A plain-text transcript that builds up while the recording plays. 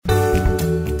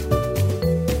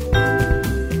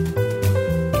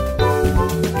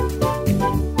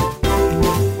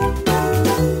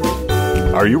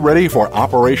Are you ready for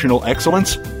operational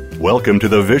excellence? Welcome to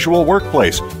the Visual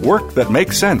Workplace, work that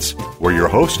makes sense, where your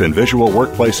host and visual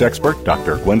workplace expert,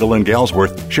 Dr. Gwendolyn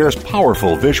Galsworth, shares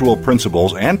powerful visual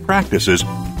principles and practices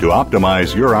to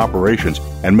optimize your operations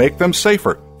and make them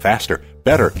safer, faster,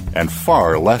 better, and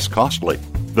far less costly.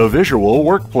 The Visual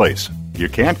Workplace. You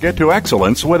can't get to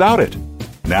excellence without it.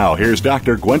 Now, here's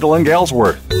Dr. Gwendolyn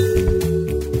Galsworth.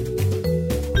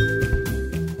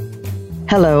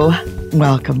 Hello,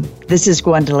 welcome. This is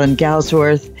Gwendolyn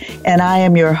Galsworth, and I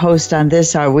am your host on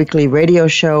this, our weekly radio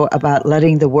show about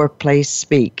letting the workplace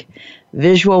speak,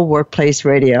 Visual Workplace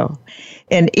Radio.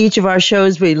 In each of our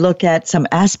shows, we look at some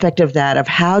aspect of that, of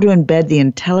how to embed the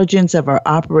intelligence of our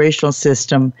operational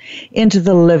system into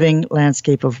the living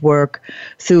landscape of work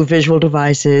through visual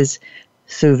devices,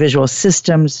 through visual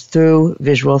systems, through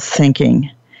visual thinking.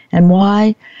 And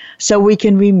why? So we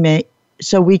can reap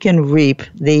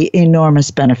the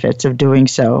enormous benefits of doing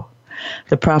so.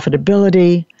 The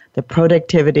profitability, the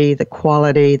productivity, the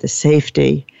quality, the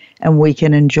safety, and we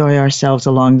can enjoy ourselves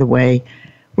along the way.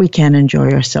 We can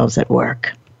enjoy ourselves at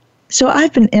work. So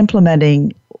I've been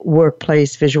implementing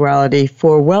workplace visuality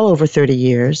for well over 30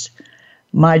 years.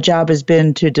 My job has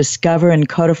been to discover and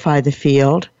codify the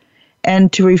field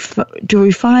and to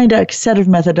refine a set of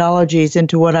methodologies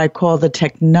into what I call the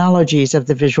technologies of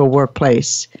the visual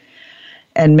workplace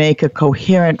and make a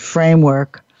coherent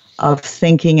framework of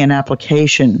thinking and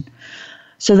application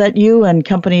so that you and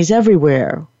companies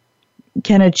everywhere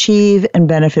can achieve and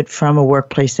benefit from a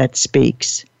workplace that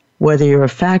speaks. Whether you're a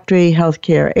factory,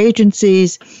 healthcare,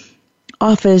 agencies,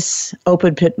 office,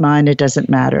 open pit mine, it doesn't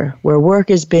matter. Where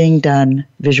work is being done,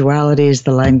 visuality is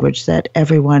the language that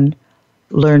everyone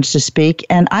learns to speak.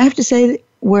 And I have to say,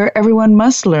 where everyone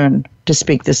must learn to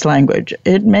speak this language.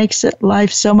 It makes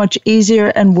life so much easier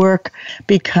and work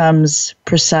becomes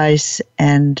precise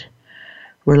and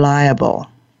reliable.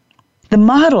 The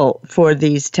model for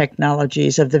these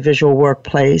technologies of the visual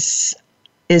workplace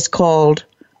is called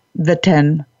the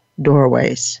 10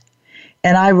 Doorways.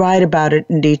 And I write about it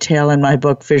in detail in my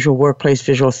book, Visual Workplace,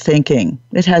 Visual Thinking.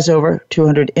 It has over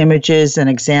 200 images and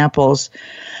examples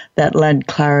that lend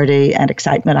clarity and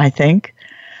excitement, I think,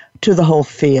 to the whole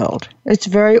field. It's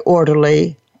very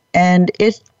orderly, and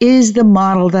it is the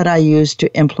model that I use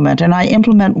to implement. And I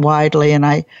implement widely, and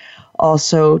I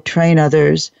also train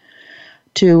others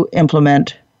to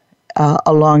implement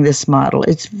along this model.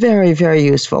 It's very, very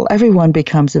useful. Everyone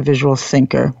becomes a visual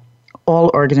thinker,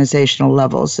 all organizational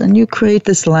levels, and you create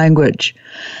this language,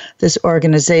 this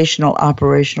organizational,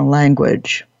 operational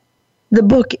language. The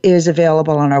book is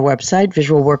available on our website,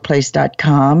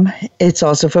 visualworkplace.com. It's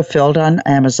also fulfilled on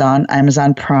Amazon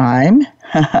Prime.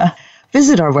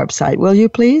 Visit our website, will you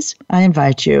please? I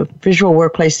invite you,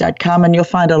 visualworkplace.com, and you'll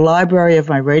find a library of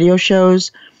my radio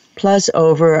shows, plus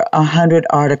over 100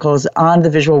 articles on the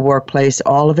visual workplace.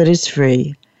 All of it is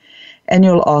free. And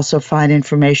you'll also find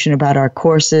information about our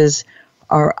courses,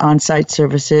 our on-site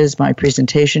services, my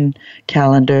presentation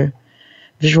calendar,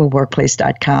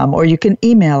 visualworkplace.com, or you can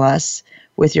email us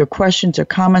with your questions or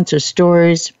comments or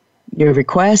stories, your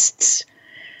requests,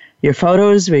 your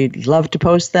photos. We'd love to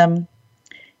post them.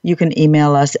 You can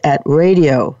email us at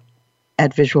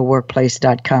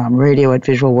radio@visualworkplace.com,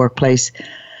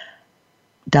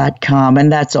 radio@visualworkplace.com,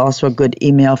 and that's also a good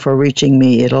email for reaching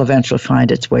me. It'll eventually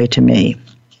find its way to me.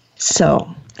 So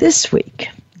this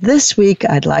week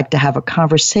I'd like to have a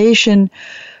conversation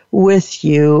with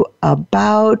you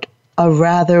about a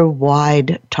rather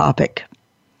wide topic.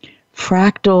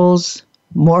 Fractals,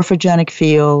 morphogenic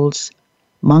fields,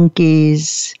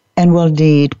 monkeys, and we'll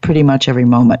need pretty much every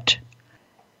moment.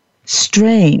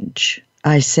 Strange,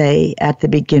 I say at the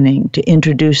beginning to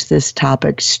introduce this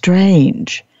topic,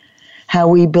 strange how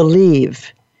we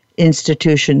believe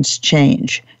institutions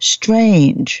change.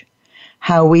 Strange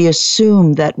how we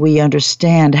assume that we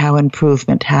understand how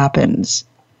improvement happens.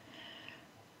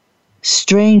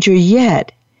 Stranger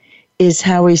yet is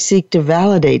how we seek to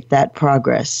validate that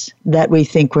progress that we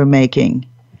think we're making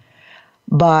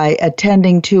by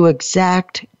attending to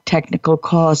exact technical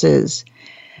causes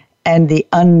and the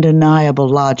undeniable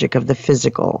logic of the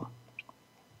physical.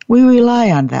 We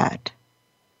rely on that.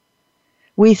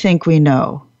 We think we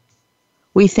know.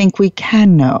 We think we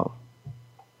can know.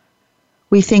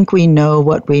 We think we know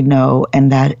what we know,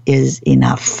 and that is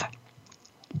enough.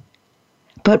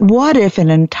 But what if an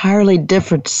entirely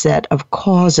different set of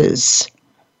causes,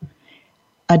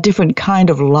 a different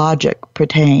kind of logic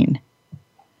pertain?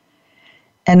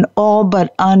 An all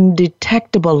but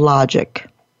undetectable logic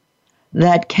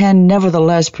that can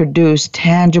nevertheless produce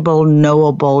tangible,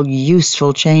 knowable,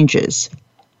 useful changes.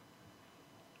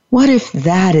 What if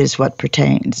that is what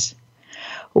pertains?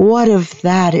 What if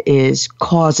that is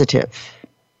causative?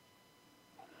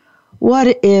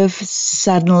 What if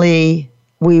suddenly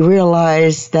we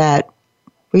realize that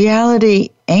reality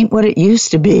ain't what it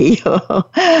used to be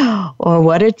or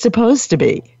what it's supposed to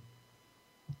be?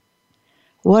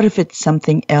 What if it's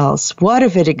something else? What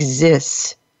if it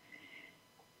exists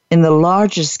in the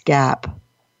largest gap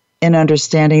in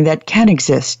understanding that can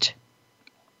exist?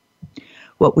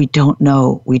 What we don't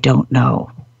know, we don't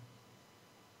know.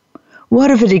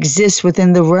 What if it exists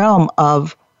within the realm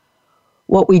of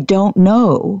what we don't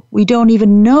know, we don't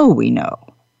even know we know?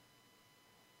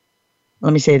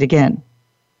 Let me say it again.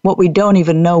 What we don't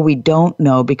even know, we don't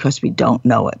know because we don't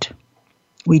know it.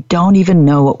 We don't even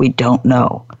know what we don't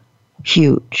know.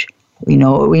 Huge. We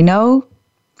know what we know,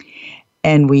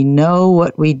 and we know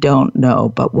what we don't know,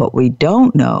 but what we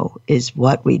don't know is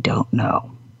what we don't know.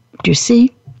 Do you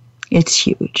see? It's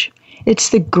huge. It's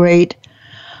the great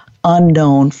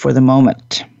unknown for the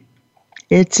moment.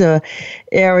 It's an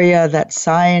area that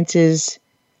science is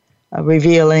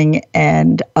revealing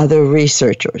and other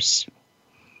researchers.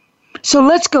 So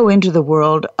let's go into the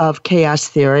world of chaos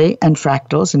theory and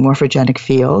fractals and morphogenic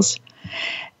fields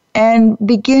and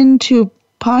begin to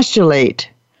postulate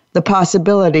the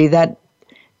possibility that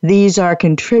these are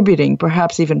contributing,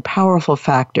 perhaps even powerful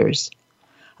factors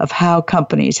of how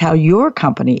your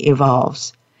company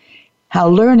evolves, how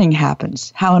learning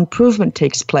happens, how improvement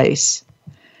takes place,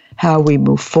 how we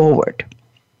move forward.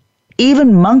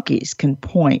 Even monkeys can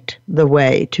point the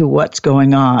way to what's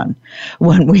going on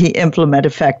when we implement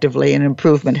effectively and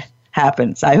improvement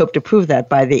happens. I hope to prove that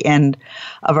by the end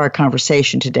of our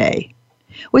conversation today.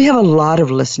 We have a lot of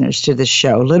listeners to this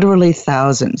show, literally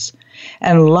thousands,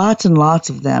 and lots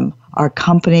of them are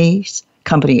companies,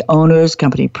 company owners,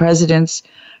 company presidents,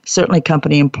 certainly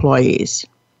company employees.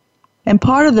 And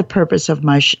part of the purpose of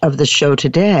the show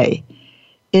today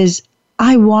is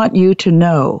I want you to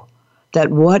know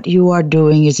that what you are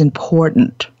doing is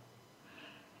important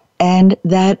and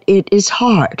that it is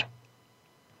hard.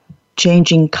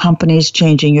 Changing companies,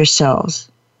 changing yourselves.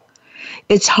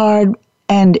 It's hard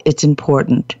and it's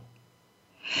important.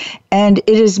 And it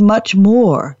is much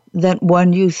more than what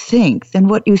you think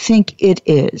it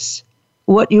is.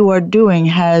 What you are doing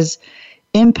has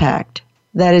impact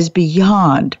that is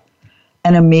beyond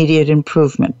an immediate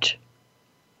improvement.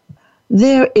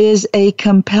 There is a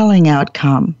compelling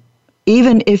outcome,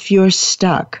 even if you're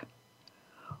stuck,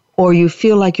 or you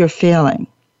feel like you're failing,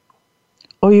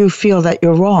 or you feel that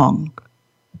you're wrong.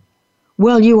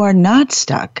 Well, you are not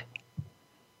stuck.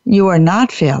 You are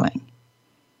not failing.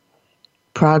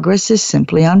 Progress is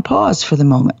simply on pause for the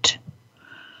moment.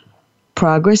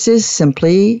 Progress is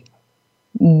simply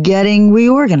getting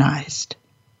reorganized.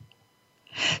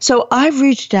 So I've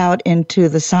reached out into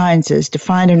the sciences to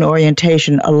find an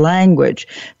orientation, a language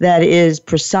that is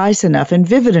precise enough and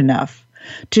vivid enough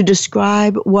to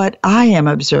describe what I am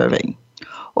observing.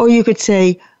 Or you could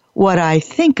say what I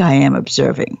think I am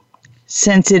observing,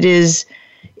 since it is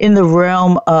in the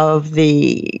realm of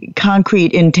the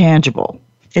concrete intangible.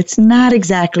 It's not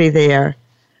exactly there,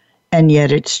 and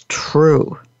yet it's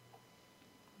true.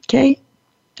 Okay?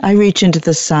 I reach into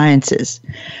the sciences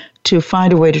to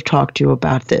find a way to talk to you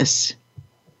about this.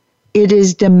 It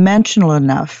is dimensional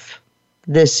enough,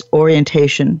 this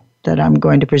orientation that I'm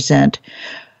going to present,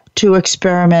 to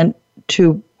experiment,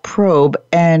 to probe,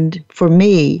 and for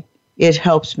me, it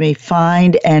helps me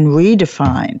find and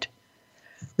redefine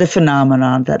the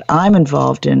phenomenon that I'm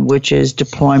involved in, which is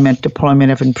deployment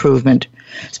of improvement,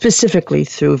 specifically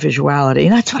through visuality.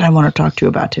 And that's what I want to talk to you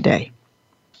about today.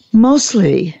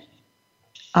 Mostly,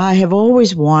 I have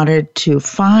always wanted to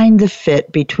find the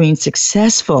fit between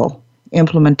successful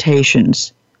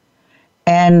implementations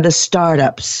and the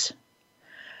startups,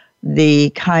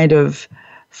 the kind of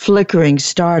flickering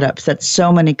startups that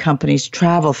so many companies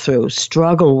travel through,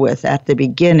 struggle with at the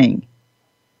beginning.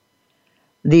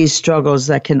 These struggles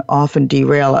that can often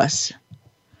derail us,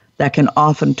 that can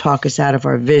often talk us out of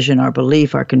our vision, our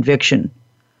belief, our conviction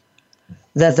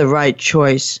that the right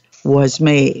choice was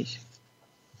made.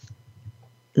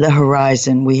 The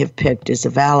horizon we have picked is a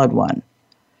valid one.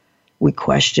 We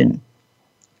question,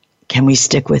 can we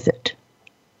stick with it?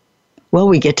 Well,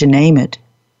 we get to name it,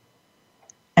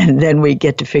 and then we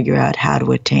get to figure out how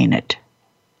to attain it.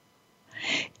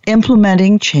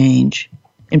 Implementing change,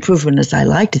 improvement as I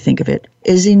like to think of it,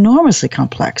 is enormously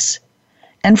complex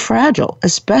and fragile,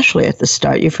 especially at the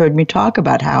start. You've heard me talk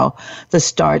about how the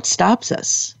start stops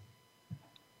us.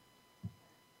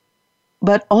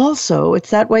 But also, it's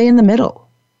that way in the middle.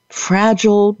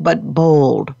 Fragile but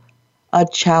bold, a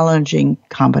challenging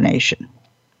combination.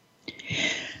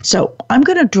 So I'm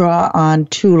going to draw on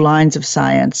two lines of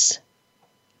science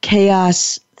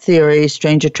chaos theory,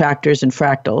 strange attractors and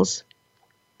fractals,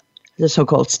 the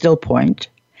so-called still point,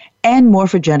 and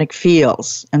morphogenic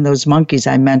fields, and those monkeys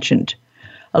I mentioned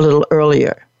a little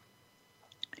earlier.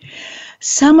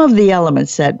 Some of the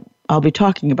elements that I'll be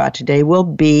talking about today will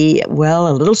be, well,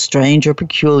 a little strange or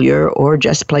peculiar or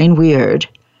just plain weird.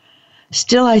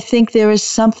 Still, I think there is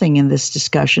something in this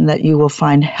discussion that you will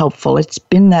find helpful. It's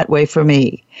been that way for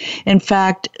me. In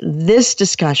fact, this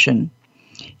discussion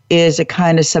is a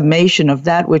kind of summation of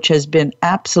that which has been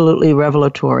absolutely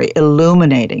revelatory,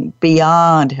 illuminating,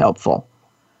 beyond helpful.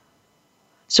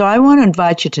 So I want to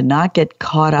invite you to not get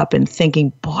caught up in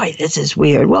thinking, boy, this is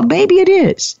weird. Well, maybe it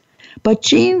is. But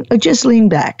just lean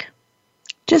back.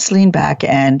 Just lean back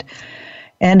and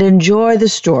enjoy the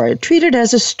story. Treat it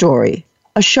as a story,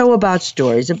 a show about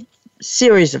stories, a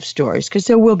series of stories, because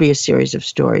there will be a series of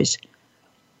stories.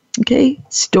 Okay?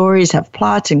 Stories have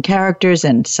plots and characters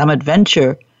and some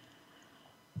adventure.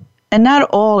 And not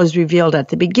all is revealed at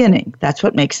the beginning. That's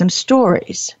what makes them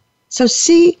stories. So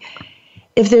see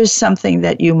if there's something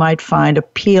that you might find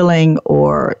appealing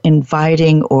or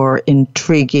inviting or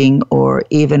intriguing or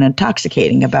even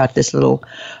intoxicating about this little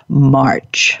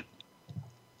march,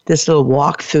 this little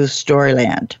walk through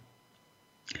Storyland.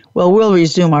 Well, we'll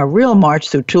resume our real march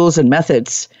through tools and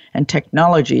methods and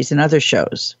technologies in other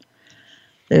shows.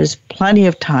 There's plenty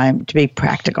of time to be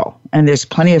practical, and there's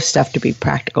plenty of stuff to be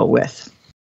practical with.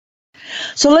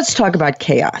 So let's talk about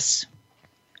chaos,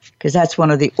 because that's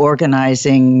one of the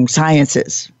organizing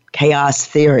sciences, chaos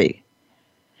theory.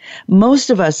 Most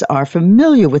of us are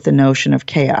familiar with the notion of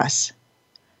chaos,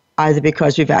 either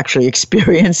because we've actually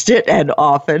experienced it and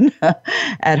often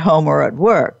at home or at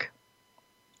work.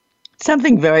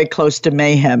 Something very close to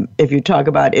mayhem if you talk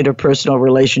about interpersonal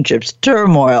relationships,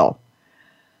 turmoil.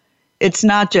 It's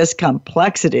not just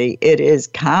complexity, it is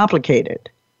complicated,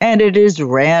 and it is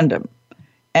random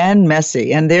and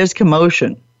messy, and there's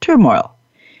commotion, turmoil.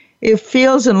 It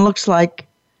feels and looks like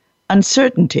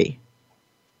uncertainty.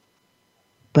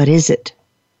 But is it?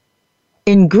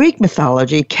 In Greek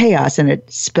mythology, chaos, and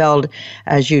it's spelled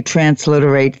as you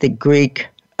transliterate the Greek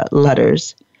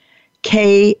letters,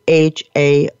 K-H-A-O-S,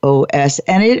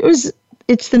 and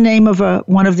it's the name of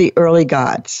one of the early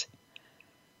gods.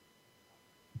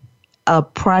 A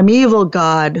primeval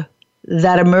god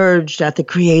that emerged at the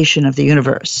creation of the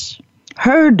universe.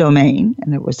 Her domain,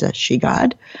 and it was a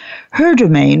she-god, her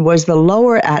domain was the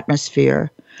lower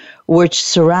atmosphere which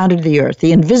surrounded the earth,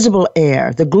 the invisible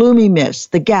air, the gloomy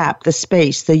mist, the gap, the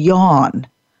space, the yawn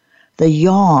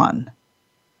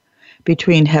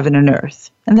between heaven and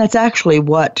earth. And that's actually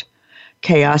what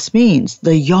chaos means,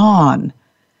 the yawn.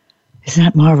 Isn't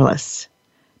that marvelous?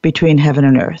 Between heaven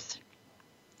and earth.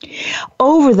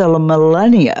 Over the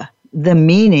millennia, the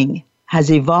meaning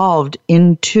has evolved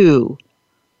into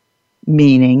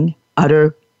meaning,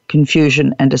 utter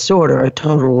confusion and disorder, a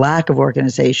total lack of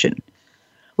organization.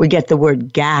 We get the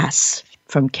word gas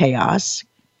from chaos,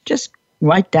 just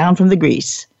right down from the Greek,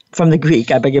 from the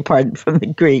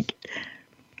Greek.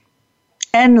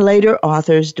 And later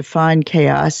authors define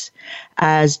chaos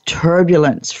as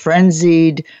turbulence,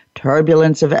 frenzied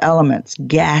turbulence of elements,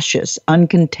 gaseous,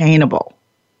 uncontainable.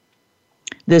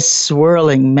 This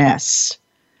swirling mess.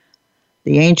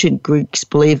 The ancient Greeks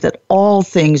believed that all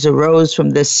things arose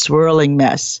from this swirling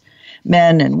mess.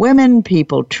 Men and women,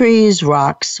 people, trees,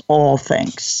 rocks, all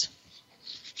things.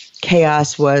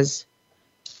 Chaos was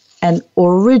an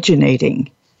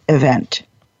originating event.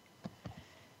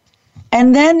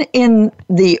 And then in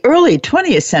the early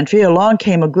 20th century, along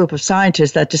came a group of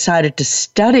scientists that decided to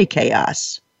study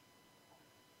chaos.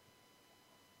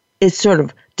 It's sort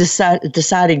of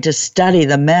deciding to study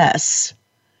the mess.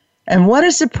 And what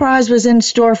a surprise was in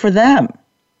store for them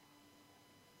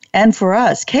and for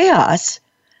us. Chaos,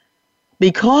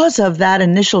 because of that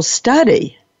initial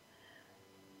study,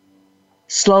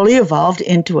 slowly evolved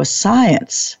into a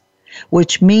science,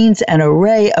 which means an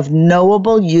array of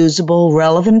knowable, usable,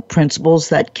 relevant principles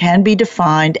that can be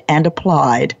defined and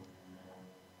applied.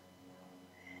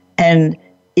 And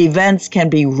events can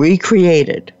be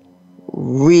recreated,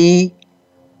 remade.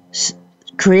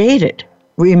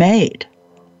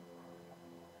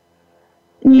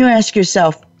 And you ask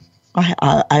yourself,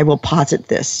 I will posit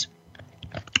this.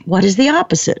 What is the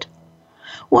opposite?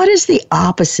 What is the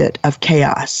opposite of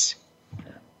chaos?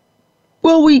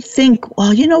 Well, we think,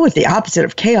 you know what the opposite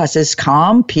of chaos is?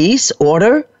 Calm, peace,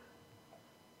 order.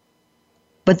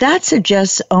 But that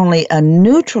suggests only a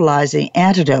neutralizing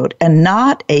antidote and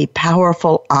not a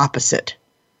powerful opposite.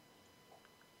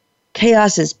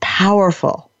 Chaos is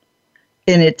powerful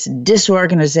in its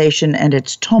disorganization and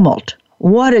its tumult.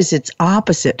 What is its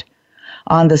opposite?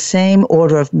 on the same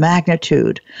order of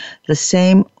magnitude, the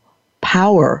same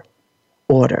power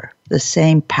order, the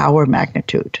same power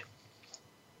magnitude.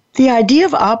 The idea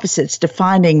of opposites,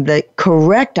 defining the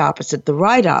correct opposite, the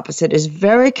right opposite, is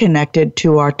very connected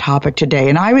to our topic today.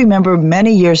 And I remember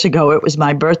many years ago, it was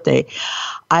my birthday,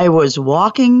 I was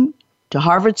walking to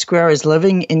Harvard Square. I was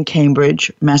living in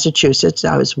Cambridge, Massachusetts.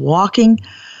 I was walking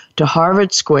to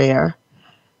Harvard Square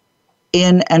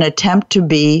in an attempt to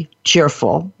be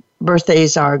cheerful.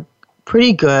 Birthdays are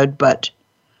pretty good, but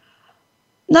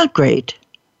not great.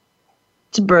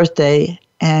 It's a birthday,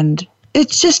 and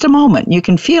it's just a moment. You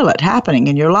can feel it happening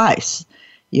in your life.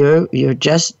 You're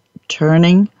just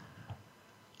turning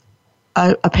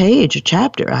a page, a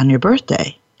chapter on your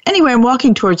birthday. Anyway, I'm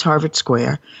walking towards Harvard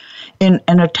Square in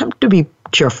an attempt to be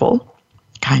cheerful.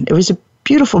 It was a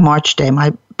beautiful March day.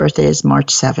 My birthday is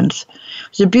March 7th. It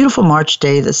was a beautiful March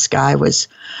day. The sky was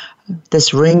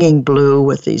this ringing blue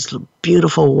with these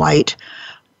beautiful white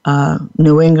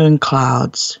New England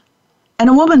clouds. And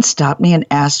a woman stopped me and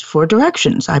asked for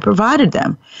directions. I provided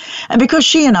them. And because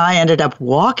she and I ended up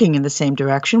walking in the same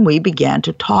direction, we began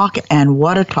to talk, and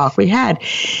what a talk we had.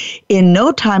 In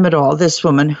no time at all, this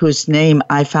woman, whose name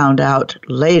I found out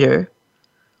later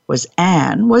was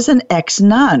Anne, was an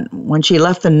ex-nun. When she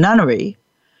left the nunnery,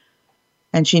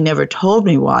 and she never told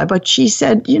me why, but she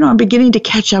said, I'm beginning to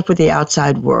catch up with the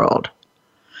outside world.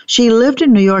 She lived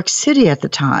in New York City at the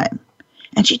time.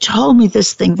 And she told me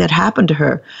this thing that happened to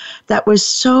her that was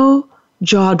so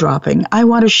jaw-dropping. I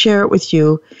want to share it with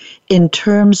you in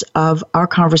terms of our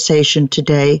conversation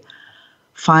today,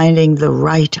 finding the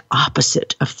right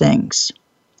opposite of things.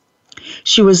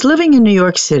 She was living in New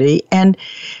York City, and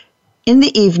in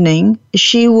the evening,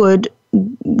 she would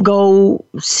go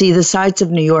see the sights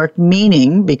of New York,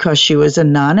 meaning, because she was a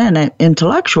nun and an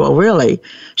intellectual, really,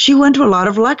 she went to a lot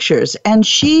of lectures, and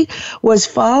she was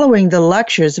following the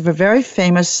lectures of a very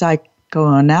famous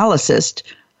psychoanalyst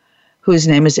whose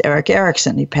name is Erik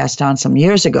Erikson. He passed on some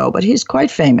years ago, but he's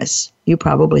quite famous. You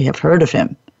probably have heard of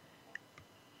him.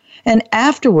 And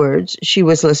afterwards, she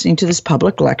was listening to this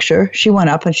public lecture. She went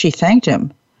up and she thanked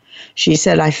him. She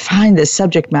said, I find this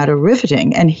subject matter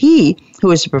riveting. And he, who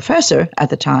was a professor at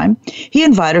the time, he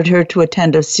invited her to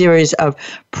attend a series of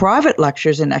private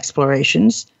lectures and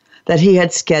explorations that he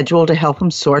had scheduled to help him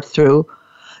sort through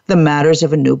the matters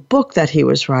of a new book that he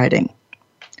was writing.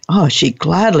 Oh, she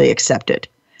gladly accepted.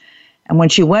 And when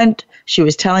she went, she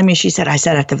was telling me, she said, I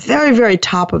sat at the very, very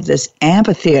top of this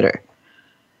amphitheater.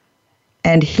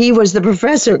 And he was the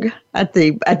professor at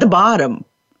the bottom.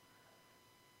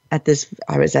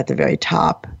 I was at the very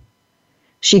top.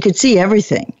 She could see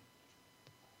everything,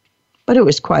 but it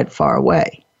was quite far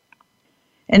away.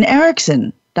 And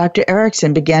Dr.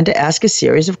 Erikson began to ask a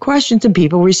series of questions, and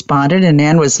people responded, and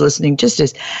Anne was listening just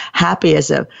as happy as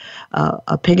a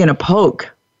pig in a poke.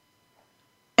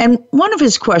 And one of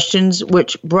his questions,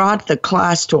 which brought the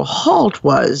class to a halt,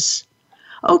 was,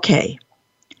 okay,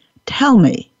 tell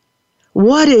me,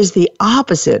 what is the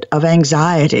opposite of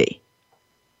anxiety?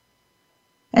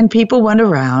 And people went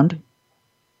around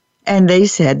and they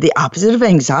said the opposite of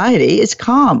anxiety is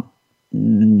calm.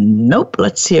 Nope,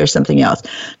 let's hear something else.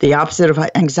 The opposite of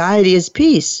anxiety is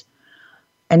peace.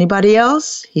 Anybody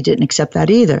else? He didn't accept that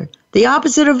either. The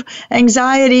opposite of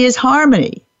anxiety is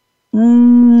harmony.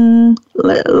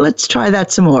 Let's try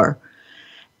that some more.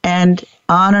 And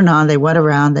on they went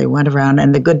around,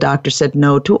 and the good doctor said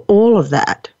no to all of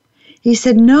that. He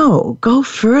said, no, go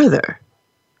further.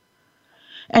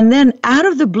 And then out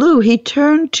of the blue, he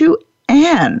turned to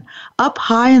Anne up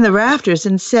high in the rafters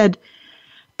and said,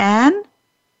 Anne,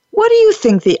 what do you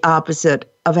think the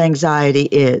opposite of anxiety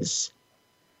is?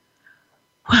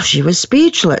 Well, she was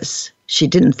speechless. She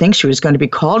didn't think she was going to be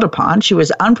called upon. She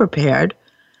was unprepared,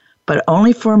 but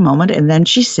only for a moment. And then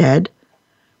she said,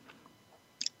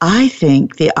 I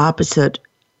think the opposite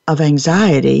of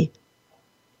anxiety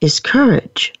is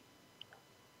courage.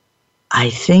 I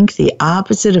think the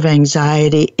opposite of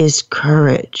anxiety is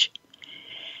courage.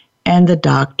 And the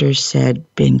doctor said,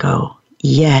 bingo,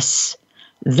 yes,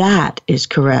 that is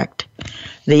correct.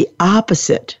 The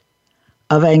opposite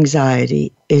of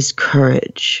anxiety is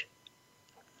courage.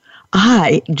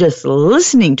 I, just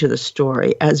listening to the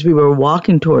story as we were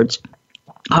walking towards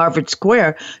Harvard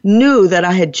Square, knew that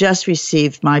I had just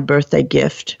received my birthday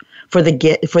gift for the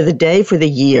day, for the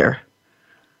year.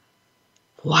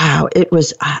 Wow,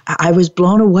 I was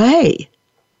blown away.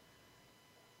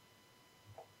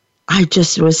 I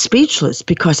just was speechless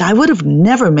because I would have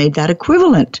never made that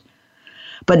equivalent.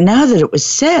 But now that it was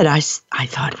said, I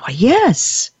thought, well,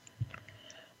 yes.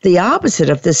 The opposite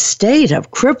of this state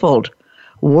of crippled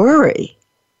worry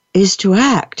is to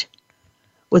act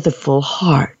with a full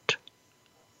heart.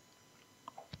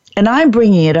 And I'm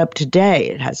bringing it up today.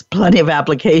 It has plenty of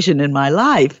application in my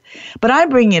life, but I'm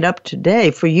bringing it up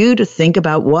today for you to think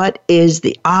about what is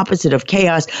the opposite of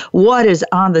chaos, what is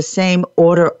on the same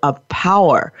order of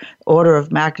power, order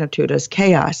of magnitude as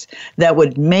chaos, that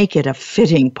would make it a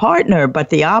fitting partner, but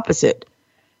the opposite.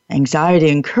 Anxiety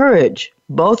and courage,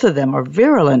 both of them are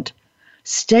virulent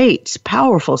states,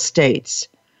 powerful states,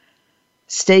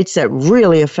 states that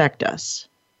really affect us.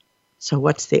 So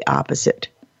what's the opposite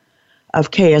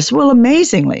of chaos? Well,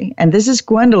 amazingly, and this is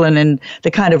Gwendolyn and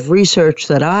the kind of research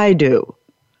that I do,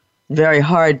 very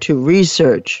hard to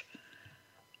research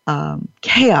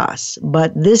chaos,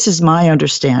 but this is my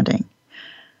understanding.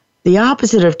 The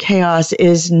opposite of chaos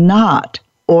is not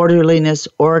orderliness,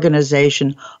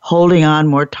 organization, holding on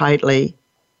more tightly.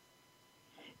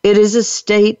 It is a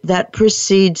state that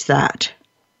precedes that.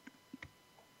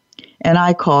 And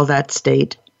I call that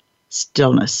state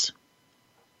stillness.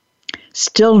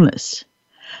 Stillness,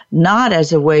 not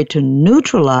as a way to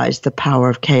neutralize the power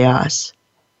of chaos,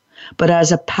 but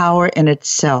as a power in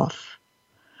itself,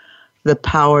 the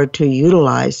power to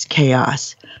utilize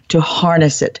chaos, to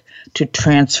harness it, to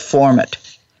transform it.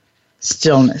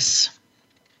 Stillness.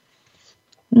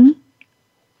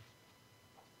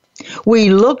 We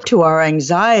look to our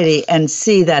anxiety and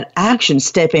see that action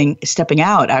stepping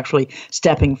out, actually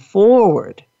stepping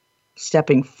forward,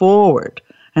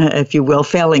 if you will,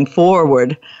 failing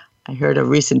forward. I heard a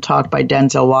recent talk by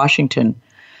Denzel Washington,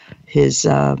 his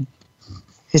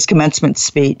commencement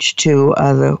speech to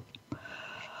the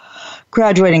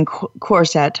graduating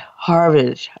course at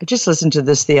Harvard. I just listened to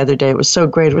this the other day. It was so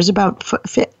great. It was about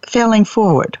falling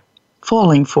forward,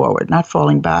 not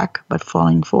falling back, but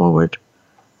falling forward.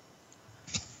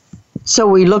 So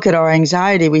we look at our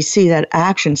anxiety, we see that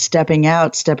action, stepping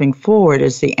out, stepping forward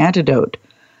is the antidote.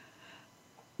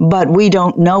 But we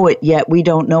don't know it yet. We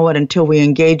don't know it until we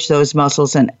engage those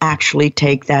muscles and actually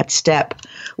take that step.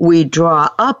 We draw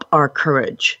up our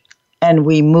courage and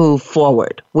we move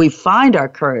forward. We find our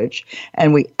courage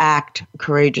and we act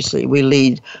courageously. We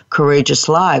lead courageous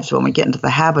lives when we get into the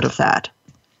habit of that.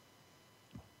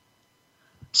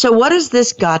 So what has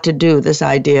this got to do, this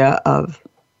idea of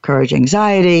courage,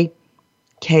 anxiety,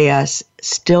 chaos,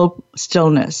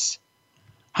 stillness,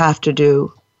 have to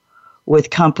do with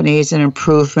companies and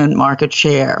improvement, market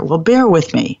share? Well, bear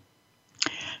with me.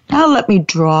 Now let me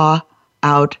draw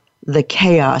out the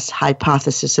chaos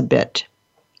hypothesis a bit.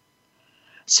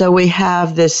 So we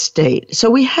have this state. So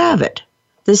we have it.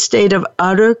 This state of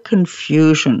utter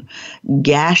confusion,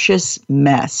 gaseous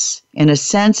mess. In a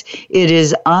sense, it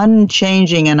is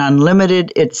unchanging and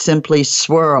unlimited. It simply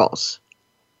swirls.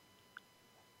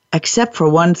 Except for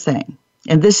one thing,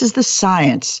 and this is the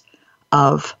science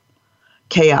of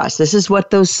chaos. This is what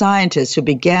those scientists who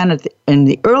began in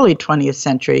the early 20th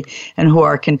century and who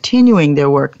are continuing their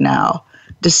work now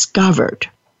discovered.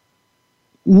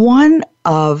 One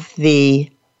of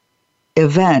the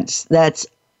events that's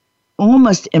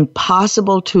almost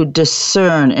impossible to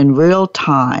discern in real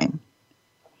time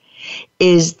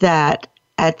is that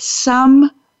at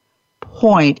some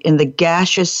point in the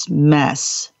gaseous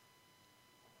mess,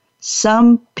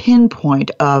 some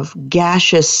pinpoint of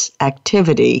gaseous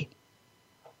activity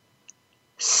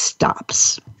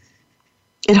stops.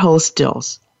 It holds still.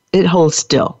 It holds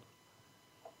still.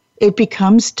 It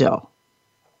becomes still.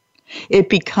 It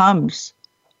becomes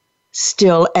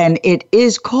still, and it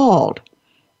is called,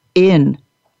 in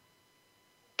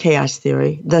chaos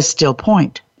theory, the still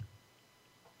point.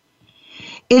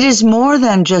 It is more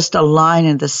than just a line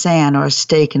in the sand or a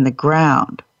stake in the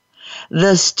ground.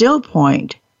 The still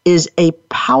point is a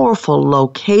powerful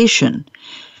location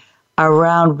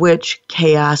around which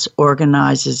chaos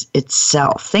organizes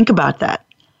itself. Think about that.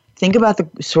 Think about the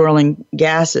swirling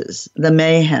gases, the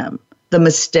mayhem, the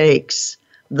mistakes,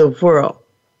 the whirl.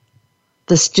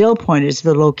 The still point is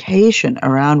the location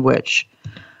around which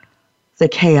the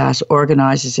chaos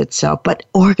organizes itself, but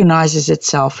organizes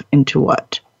itself into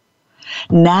what?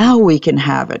 Now we can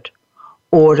have it.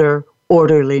 Order,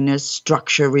 orderliness,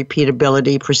 structure,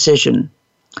 repeatability, precision.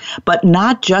 But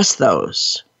not just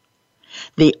those.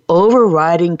 The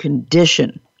overriding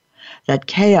condition that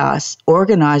chaos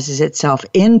organizes itself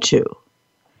into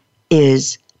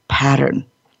is pattern.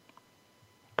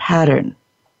 Pattern.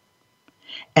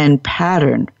 And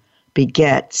pattern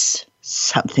begets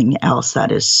something else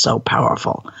that is so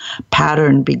powerful.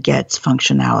 Pattern begets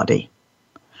functionality.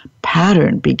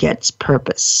 Pattern begets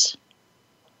purpose.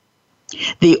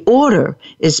 The order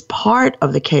is part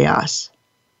of the chaos,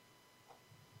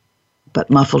 but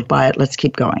muffled by it. Let's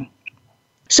keep going.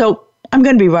 So I'm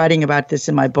going to be writing about this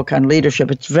in my book on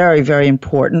leadership. It's very, very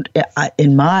important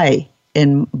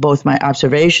in both my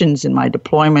observations, in my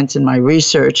deployments, in my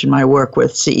research, in my work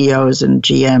with CEOs and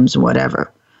GMs and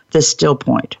whatever. The still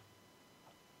point.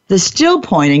 The still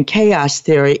point in chaos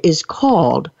theory is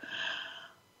called,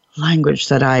 language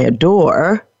that I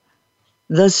adore,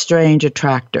 the strange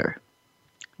attractor.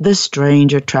 The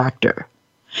strange attractor.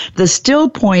 The still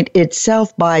point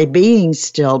itself, by being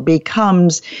still,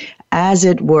 becomes, as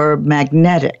it were,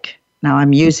 magnetic. Now,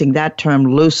 I'm using that term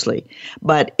loosely,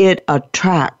 but it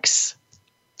attracts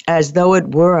as though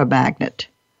it were a magnet.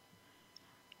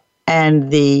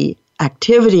 And the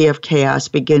activity of chaos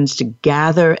begins to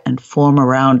gather and form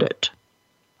around it.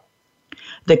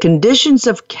 The conditions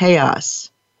of chaos,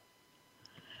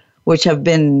 which have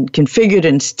been configured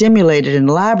and stimulated in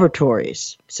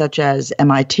laboratories, such as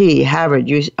MIT, Harvard,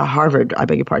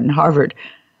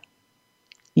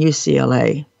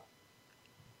 UCLA.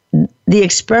 The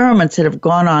experiments that have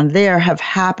gone on there have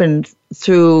happened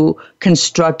through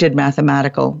constructed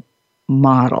mathematical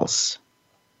models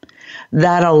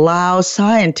that allow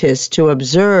scientists to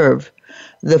observe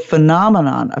the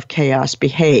phenomenon of chaos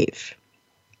behave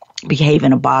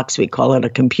in a box. We call it a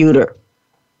computer.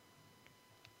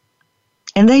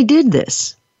 And they did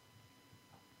this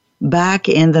back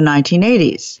in the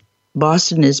 1980s.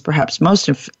 Boston is perhaps most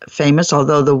famous,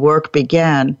 although the work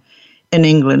began in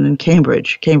England and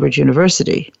Cambridge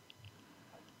University.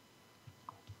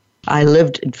 I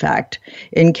lived, in fact,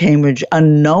 in Cambridge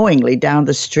unknowingly down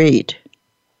the street,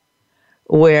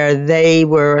 where they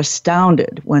were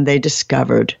astounded when they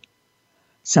discovered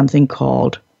something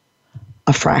called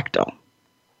a fractal.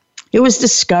 It was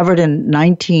discovered in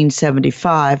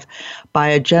 1975 by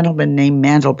a gentleman named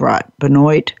Mandelbrot,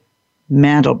 Benoit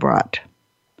Mandelbrot.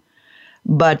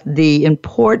 But the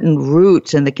important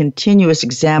roots and the continuous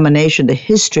examination, the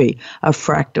history of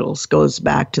fractals goes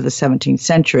back to the 17th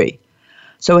century.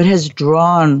 So it has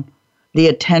drawn the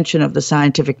attention of the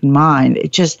scientific mind.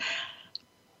 It just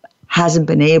hasn't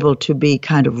been able to be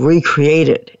kind of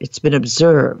recreated. It's been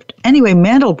observed. Anyway,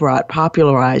 Mandelbrot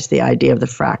popularized the idea of the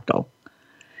fractal.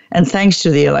 And thanks to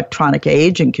the electronic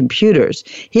age and computers,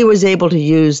 he was able to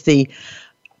use the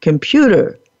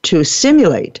computer to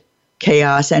simulate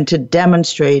chaos and to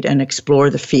demonstrate and explore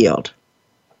the field.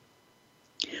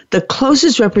 The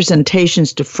closest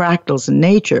representations to fractals in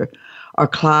nature are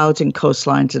clouds and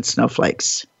coastlines and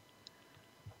snowflakes.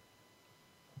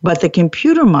 But the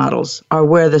computer models are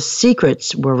where the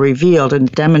secrets were revealed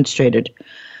and demonstrated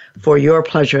for your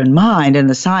pleasure and mine and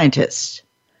the scientists.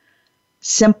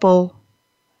 Simple,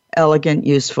 elegant,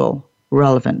 useful,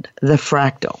 relevant, the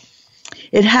fractal.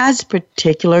 It has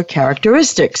particular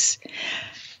characteristics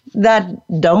that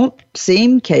don't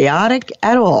seem chaotic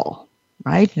at all,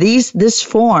 right? This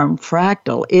form,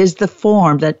 fractal, is the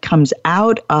form that comes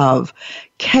out of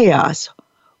chaos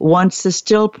once the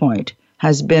still point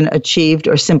has been achieved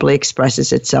or simply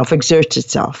expresses itself, exerts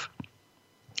itself.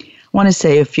 I want to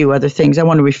say a few other things. I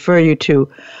want to refer you to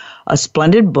a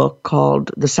splendid book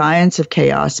called The Science of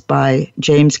Chaos by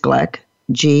James Gleick,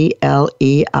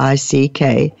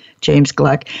 Gleick, James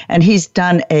Gleick. And he's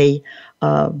done a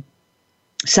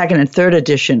second and third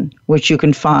edition, which you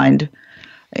can find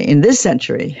in this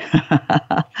century.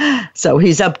 So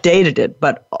he's updated it.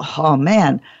 But, oh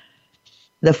man,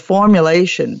 the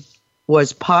formulation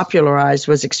was popularized,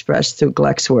 was expressed through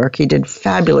Gleick's work. He did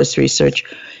fabulous research.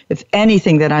 If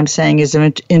anything that I'm saying is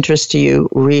of interest to you,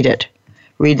 read it.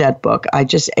 Read that book. I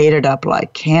just ate it up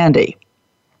like candy.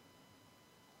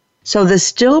 So the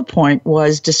still point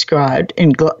was described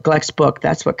in Gleick's book.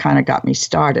 That's what kind of got me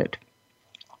started.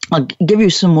 I'll give you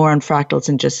some more on fractals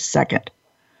in just a second.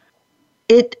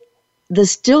 The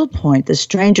still point, the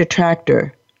strange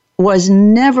attractor, was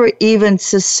never even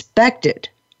suspected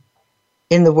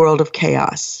in the world of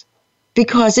chaos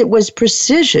because it was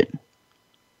precision.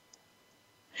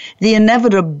 The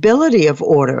inevitability of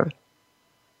order,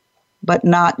 but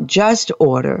not just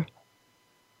order,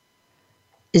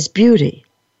 is beauty.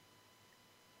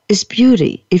 Is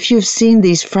beauty. If you've seen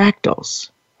these fractals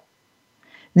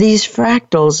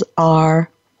are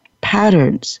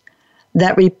patterns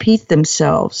that repeat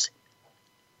themselves,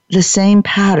 the same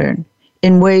pattern,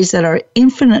 in ways that are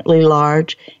infinitely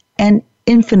large and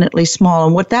infinitely small.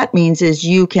 And what that means is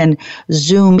you can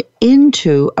zoom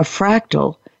into a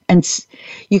fractal and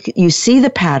you see the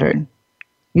pattern.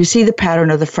 You see the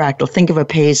pattern of the fractal. Think of a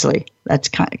Paisley. That's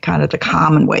kind of the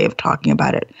common way of talking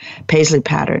about it. Paisley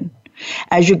pattern.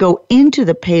 As you go into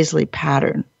the Paisley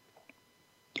pattern,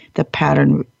 the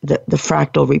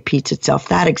fractal repeats itself,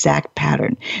 that exact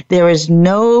pattern. There is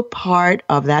no part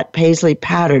of that Paisley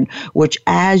pattern which,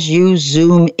 as you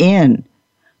zoom in,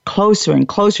 closer and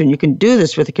closer. And you can do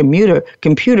this with a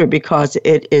computer because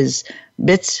it is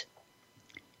bits.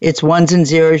 It's ones and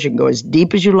zeros. You can go as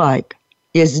deep as you like,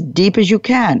 as deep as you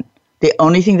can. The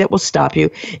only thing that will stop you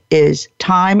is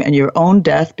time and your own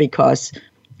death, because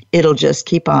it'll just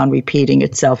keep on repeating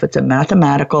itself. It's a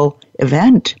mathematical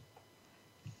event,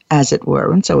 as it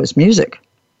were, and so is music.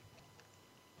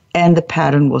 And the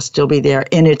pattern will still be there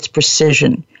in its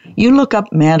precision. You look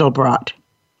up Mandelbrot,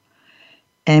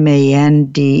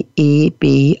 Mandebrot,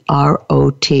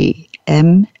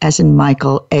 M as in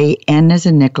Michael, A-N as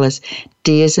in Nicholas,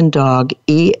 D as in dog,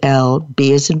 E-L,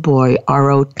 B as in boy,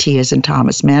 R-O-T as in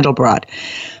Thomas, Mandelbrot.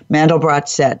 Mandelbrot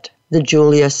set, the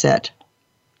Julia set.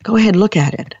 Go ahead, look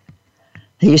at it.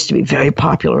 They used to be very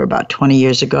popular about 20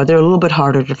 years ago. They're a little bit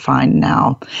harder to find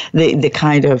now. The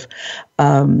kind of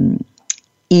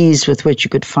ease with which you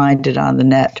could find it on the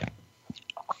net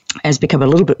has become a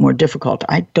little bit more difficult.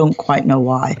 I don't quite know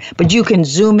why. But you can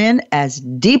zoom in as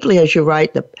deeply as you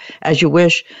as you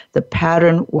wish. The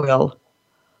pattern will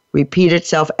repeat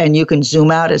itself, and you can zoom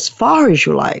out as far as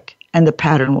you like, and the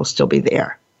pattern will still be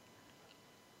there.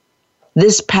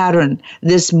 This pattern,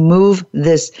 this move,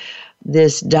 this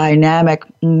dynamic,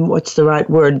 what's the right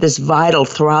word, this vital,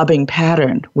 throbbing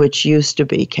pattern, which used to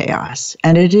be chaos.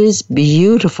 And it is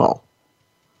beautiful.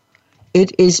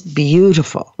 It is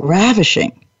beautiful,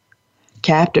 ravishing,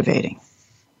 captivating.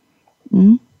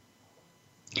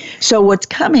 So what's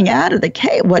coming out of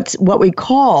the what we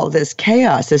call this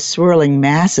chaos, this swirling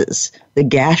masses, the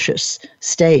gaseous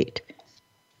state,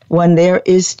 when there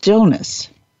is stillness,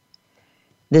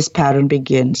 this pattern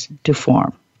begins to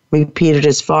form. Repeat it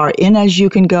as far in as you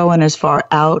can go and as far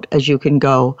out as you can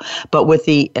go, but with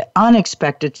the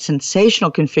unexpected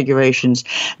sensational configurations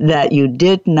that you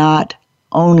did not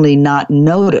only not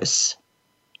notice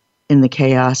in the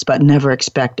chaos, but never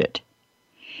expected.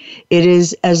 It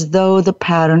is as though the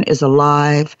pattern is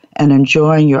alive and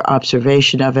enjoying your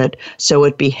observation of it, so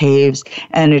it behaves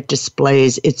and it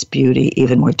displays its beauty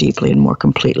even more deeply and more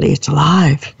completely. It's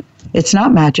alive. It's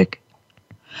not magic,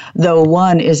 though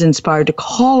one is inspired to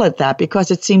call it that because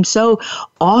it seems so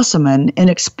awesome and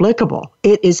inexplicable.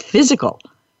 It is physical.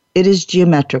 It is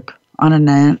geometric on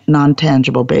a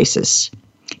non-tangible basis.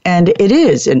 And it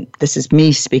is, and this is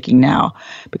me speaking now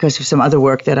because of some other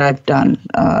work that I've done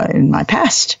in my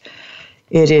past,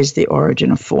 it is the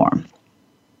origin of form.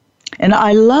 And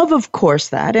I love, of course,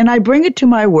 that, and I bring it to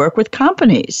my work with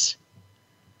companies.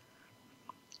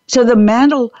 So the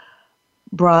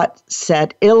Mandelbrot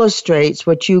set illustrates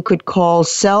what you could call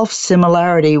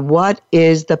self-similarity. What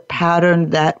is the pattern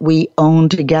that we own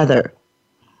together?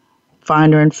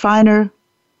 Finer and finer,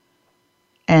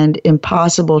 and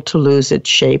impossible to lose its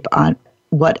shape on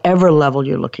whatever level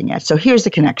you're looking at. So here's the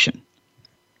connection.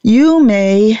 You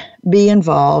may be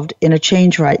involved in a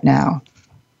change right now,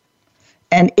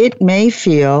 and it may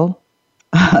feel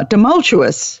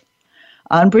tumultuous,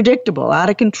 unpredictable, out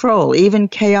of control, even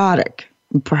chaotic,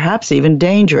 perhaps even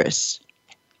dangerous.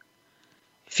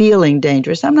 Feeling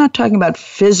dangerous. I'm not talking about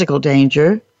physical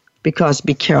danger, because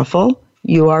be careful,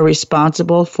 you are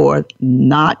responsible for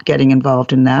not getting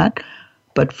involved in that,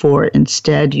 but for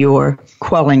instead you're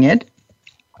quelling it,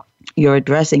 you're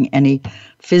addressing any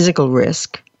physical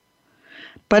risk.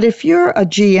 But if you're a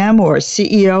GM or a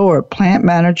CEO or a plant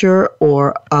manager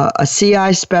or a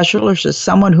CI specialist or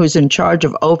someone who's in charge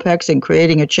of OPEX and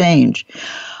creating a change,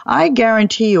 I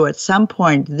guarantee you at some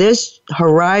point this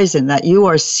horizon that you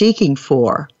are seeking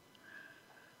for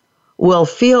will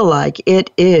feel like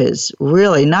it is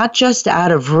really not just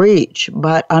out of reach,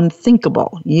 but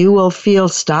unthinkable. You will feel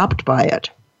stopped by it.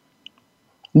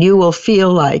 You will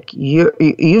feel like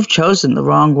you've chosen the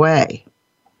wrong way.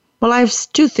 Well, I have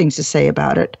two things to say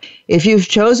about it. If you've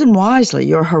chosen wisely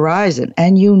your horizon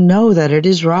and you know that it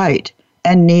is right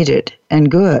and needed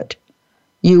and good,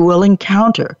 you will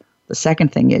encounter, the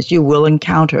second thing is you will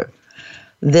encounter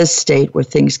this state where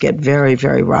things get very,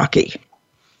 very rocky.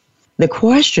 The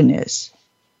question is,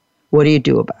 what do you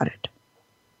do about it?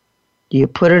 Do you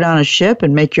put it on a ship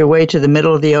and make your way to the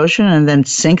middle of the ocean and then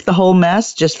sink the whole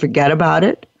mess, just forget about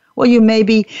it? Well, you may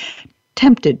be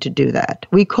tempted to do that.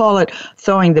 We call it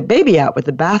throwing the baby out with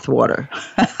the bathwater.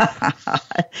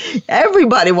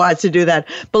 Everybody wants to do that.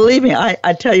 Believe me,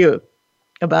 I tell you,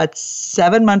 about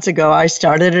 7 months ago, I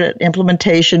started an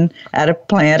implementation at a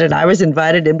plant, and I was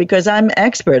invited in because I'm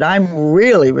expert. I'm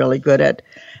really, really good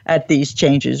at these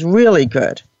changes, really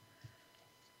good.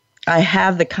 I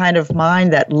have the kind of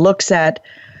mind that looks at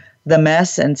the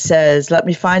mess and says, let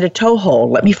me find a toe hole,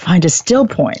 let me find a still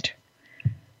point,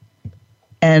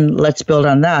 and let's build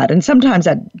on that. And sometimes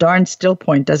that darn still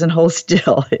point doesn't hold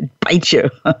still. It bites you.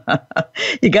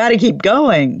 You got to keep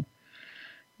going.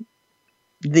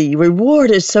 the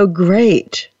reward is so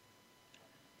great.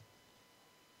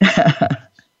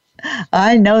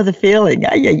 I know the feeling.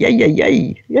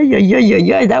 That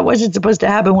wasn't supposed to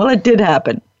happen. Well, it did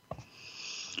happen.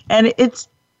 And it's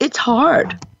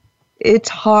hard. It's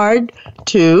hard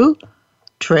to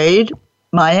trade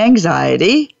my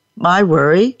anxiety, my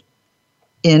worry,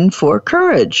 in for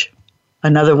courage.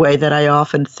 Another way that I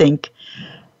often think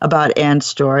about Anne's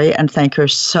story and thank her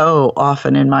so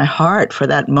often in my heart for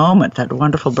that moment, that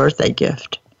wonderful birthday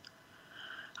gift.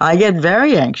 I get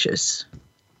very anxious.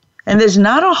 And there's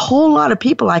not a whole lot of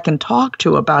people I can talk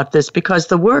to about this because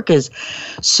the work is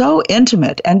so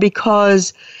intimate and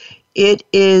because it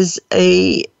is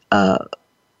a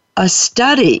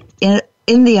study in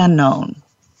the unknown.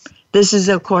 This is,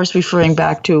 of course, referring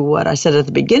back to what I said at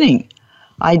the beginning.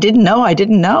 I didn't know.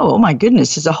 Oh, my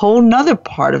goodness, there's a whole nother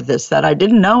part of this that I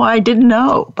didn't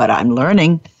know, but I'm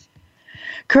learning.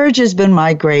 Courage has been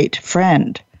my great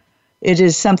friend. It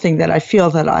is something that I feel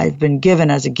that I've been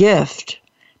given as a gift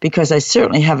because I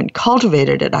certainly haven't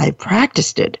cultivated it. I've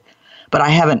practiced it, but I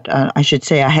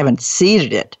haven't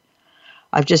seeded it.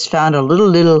 I've just found a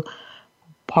little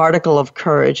particle of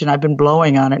courage, and I've been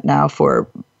blowing on it now for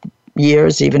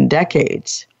years, even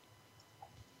decades.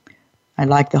 I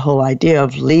like the whole idea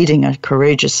of leading a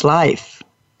courageous life.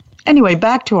 Anyway,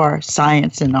 back to our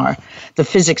science and the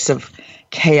physics of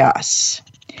chaos.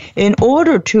 In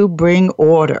order to bring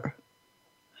order,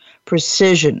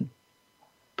 precision,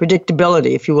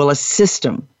 predictability, if you will, a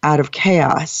system out of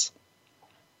chaos,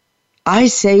 I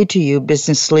say to you,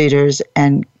 business leaders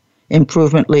and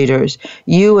improvement leaders,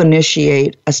 you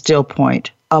initiate a still point,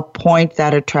 a point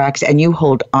that attracts, and you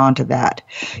hold on to that.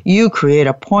 You create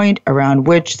a point around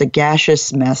which the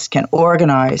gaseous mess can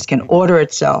organize, can order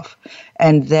itself,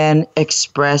 and then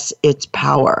express its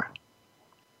power.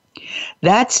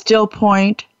 That still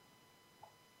point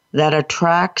that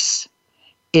attracts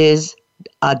is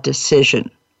a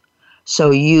decision.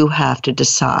 So you have to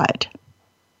decide.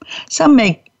 Some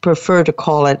may prefer to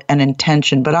call it an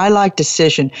intention, but I like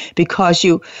decision because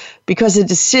a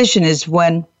decision is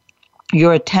when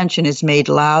your attention is made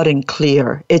loud and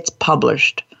clear. It's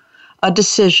published. A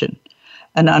decision,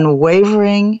 an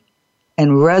unwavering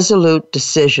and resolute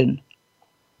decision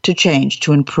to change,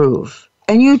 to improve.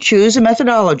 And you choose a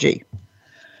methodology.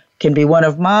 It can be one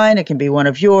of mine, it can be one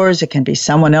of yours, it can be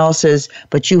someone else's,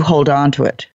 but you hold on to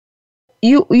it.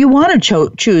 You want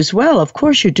to choose well, of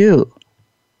course you do.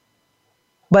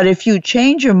 But if you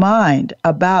change your mind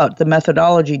about the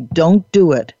methodology, don't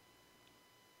do it.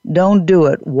 Don't do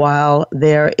it while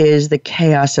there is the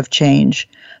chaos of change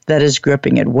that is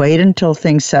gripping it. Wait until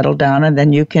things settle down and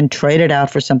then you can trade it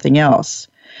out for something else.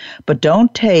 But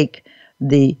don't take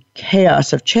the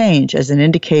chaos of change as an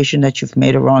indication that you've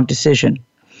made a wrong decision.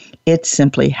 It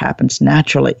simply happens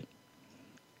naturally.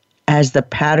 As the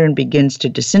pattern begins to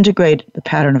disintegrate, the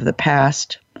pattern of the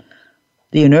past,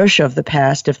 the inertia of the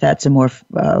past, if that's a more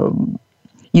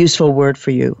useful word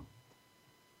for you,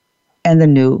 and the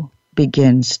new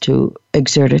begins to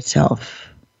exert itself.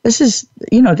 This is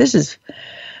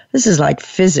like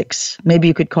physics. Maybe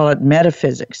you could call it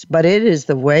metaphysics, but it is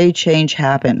the way change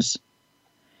happens.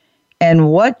 And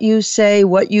what you say,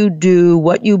 what you do,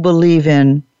 what you believe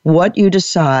in, what you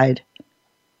decide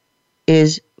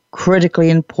is critically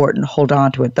important. Hold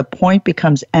on to it. The point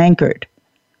becomes anchored.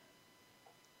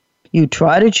 You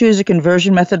try to choose a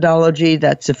conversion methodology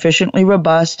that's sufficiently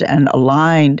robust and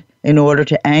aligned in order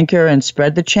to anchor and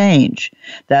spread the change.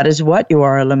 That is what you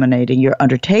are eliminating. You're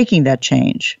undertaking that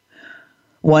change,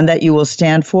 one that you will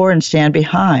stand for and stand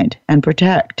behind and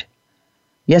protect.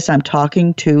 Yes, I'm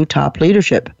talking to top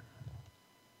leadership.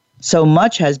 So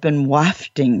much has been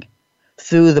wafting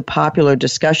through the popular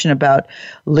discussion about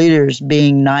leaders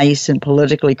being nice and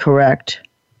politically correct,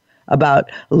 about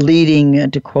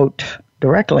leading, to quote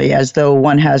directly, as though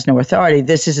one has no authority.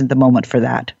 This isn't the moment for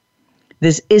that.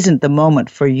 This isn't the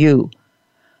moment for you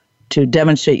to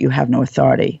demonstrate you have no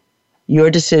authority.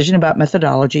 Your decision about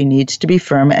methodology needs to be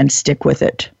firm and stick with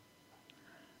it.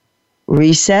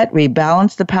 Reset,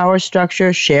 rebalance the power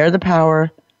structure, share the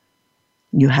power.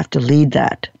 You have to lead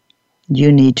that.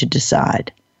 You need to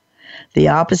decide. The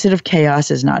opposite of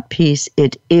chaos is not peace.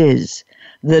 It is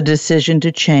the decision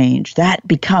to change. That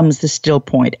becomes the still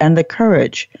point and the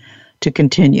courage to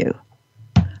continue.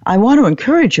 I want to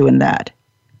encourage you in that,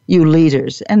 you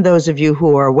leaders, and those of you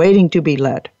who are waiting to be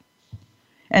led.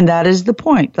 And that is the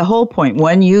point, the whole point.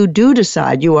 When you do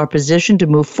decide, you are positioned to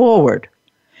move forward.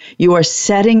 You are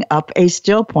setting up a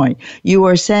still point. You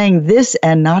are saying this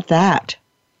and not that.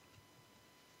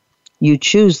 You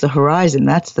choose the horizon.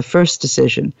 That's the first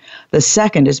decision. The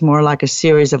second is more like a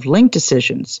series of linked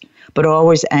decisions, but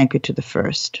always anchored to the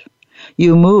first.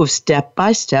 You move step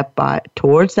by step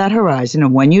towards that horizon,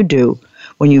 and when you do,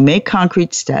 when you make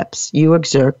concrete steps, you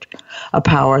exert a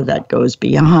power that goes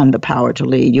beyond the power to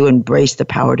lead. You embrace the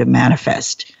power to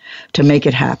manifest, to make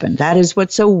it happen. That is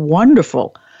what's so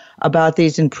wonderful about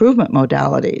these improvement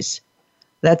modalities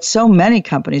that so many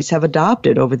companies have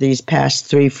adopted over these past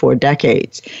 3-4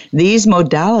 decades. These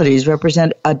modalities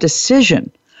represent a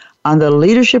decision on the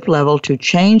leadership level to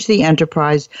change the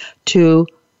enterprise, to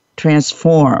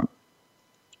transform.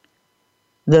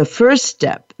 The first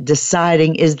step,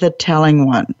 deciding, is the telling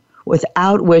one,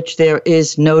 without which there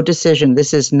is no decision.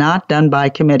 This is not done by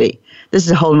committee. This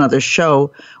is a whole other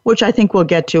show, which I think we'll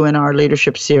get to in our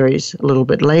leadership series a little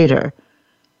bit later.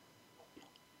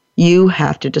 You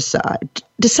have to decide.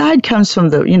 Decide comes from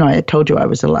I told you I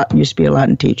used to be a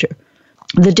Latin teacher.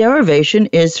 The derivation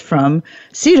is from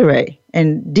cedere,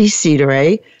 and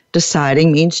decidere,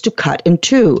 deciding, means to cut in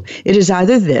two. It is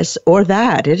either this or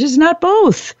that. It is not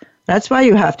both. That's why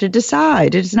you have to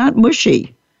decide. It's not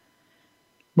mushy.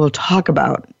 We'll talk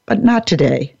about, but not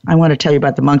today. I want to tell you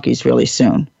about the monkeys really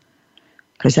soon,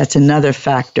 because that's another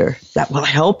factor that will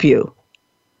help you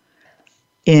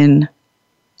in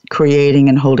creating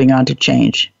and holding on to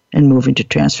change and moving to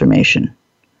transformation.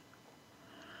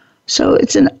 So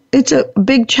it's a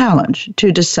big challenge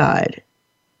to decide.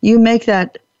 You make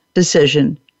that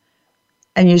decision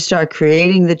and you start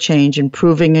creating the change,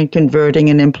 improving and converting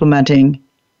and implementing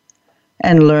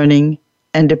and learning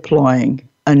and deploying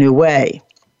a new way.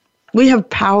 We have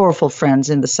powerful friends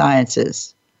in the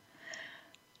sciences.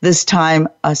 This time,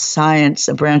 a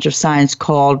branch of science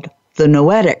called the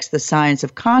noetics, the science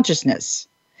of consciousness.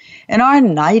 And our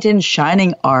knight in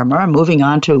shining armor, moving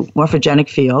on to morphogenic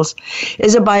fields,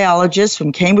 is a biologist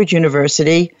from Cambridge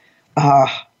University.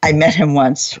 I met him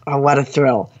once. Oh, what a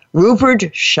thrill.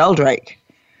 Rupert Sheldrake.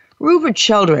 Rupert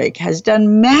Sheldrake has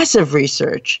done massive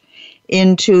research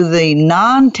into the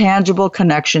non-tangible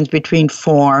connections between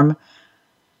form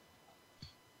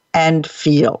and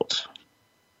field.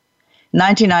 In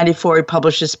 1994, he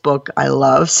published this book I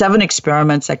love, 7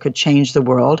 Experiments That Could Change the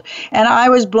World, and I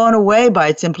was blown away by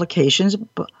its implications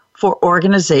for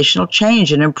organizational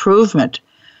change and improvement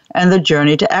and the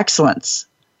journey to excellence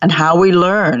and how we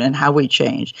learn and how we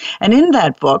change. And in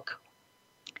that book,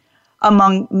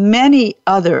 among many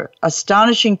other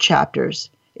astonishing chapters,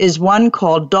 is one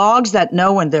called Dogs That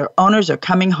Know When Their Owners Are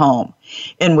Coming Home,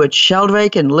 in which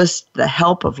Sheldrake enlists the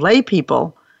help of lay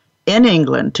people in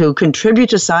England to contribute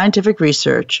to scientific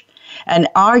research and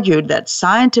argued that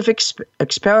scientific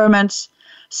experiments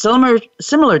similar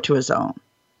to his own,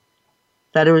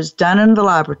 that it was done in the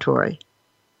laboratory,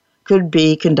 could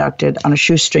be conducted on a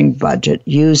shoestring budget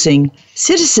using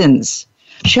citizens.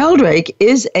 Sheldrake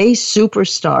is a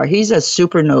superstar. He's a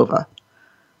supernova.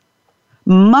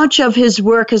 Much of his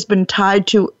work has been tied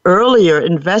to earlier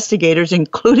investigators,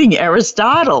 including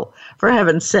Aristotle, for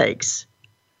heaven's sakes.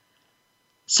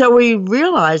 So we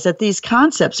realize that these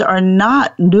concepts are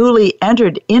not newly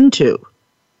entered into,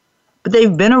 but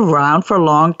they've been around for a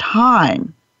long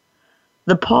time.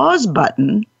 The pause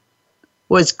button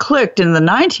was clicked in the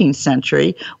 19th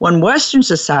century when Western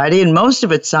society and most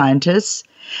of its scientists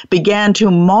began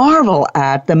to marvel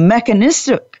at the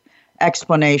mechanistic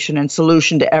explanation and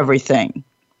solution to everything.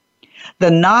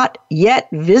 The not yet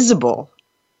visible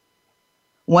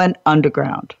went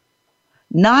underground.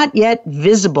 Not yet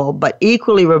visible, but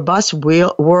equally robust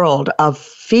world of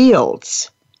fields.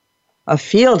 A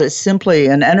field is simply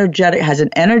has an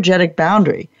energetic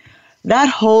boundary. That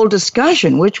whole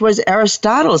discussion, which was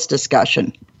Aristotle's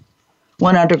discussion,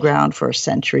 went underground for a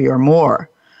century or more.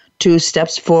 2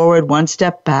 steps forward, 1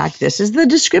 step back. This is the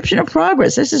description of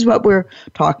progress. This is what we're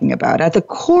talking about. At the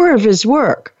core of his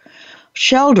work,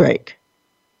 Sheldrake's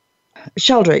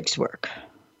work.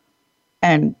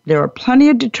 And there are plenty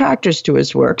of detractors to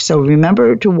his work, so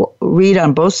remember to read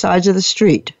on both sides of the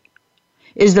street,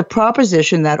 is the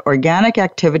proposition that organic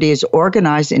activity is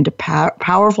organized into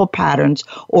powerful patterns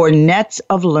or nets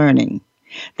of learning,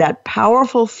 that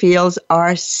powerful fields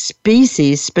are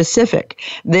species-specific.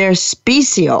 They're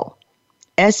special,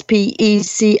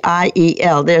 S-P-E-C-I-E-L.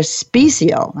 They're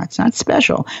special. That's not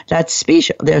special. That's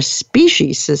special. They're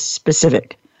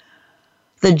species-specific.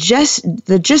 The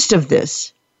gist of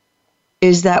this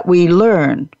is that we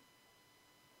learn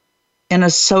in a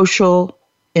social,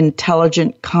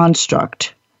 intelligent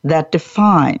construct that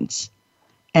defines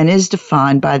and is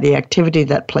defined by the activity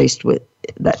that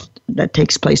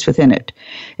takes place within it.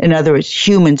 In other words,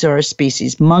 humans are a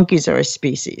species, monkeys are a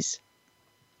species.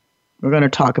 We're going to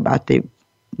talk about the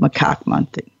macaque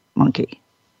monkey.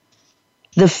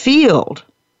 The field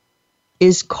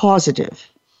is causative.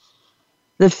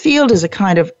 The field is a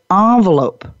kind of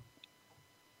envelope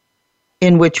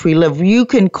in which we live. You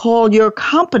can call your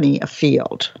company a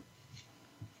field,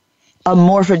 a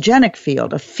morphogenic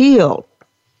field, a field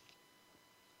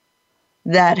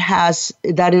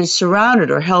that is surrounded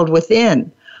or held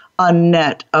within a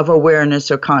net of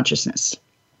awareness or consciousness.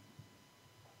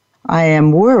 I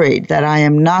am worried that I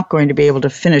am not going to be able to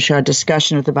finish our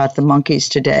discussion about the monkeys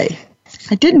today.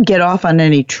 I didn't get off on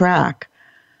any track,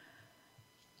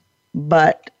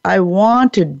 but I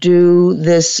want to do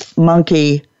this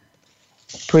monkey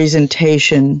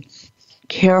presentation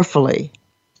carefully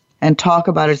and talk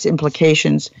about its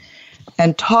implications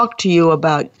and talk to you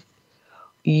about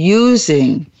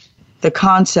using the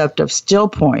concept of still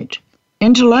point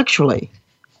intellectually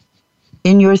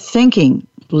in your thinking,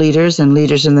 leaders and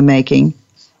leaders in the making,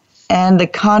 and the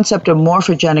concept of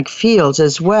morphogenic fields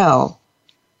as well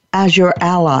as your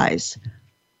allies.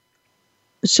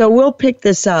 So we'll pick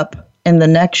this up in the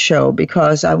next show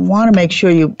because I want to make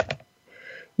sure you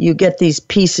get these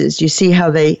pieces. You see how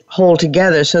they hold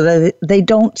together so that they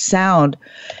don't sound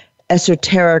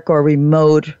esoteric or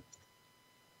remote.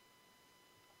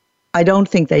 I don't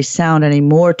think they sound any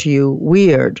more to you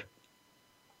weird,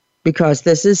 because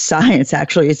this is science.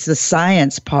 Actually, it's the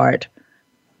science part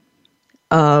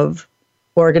of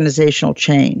organizational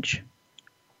change.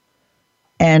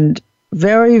 And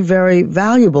very, very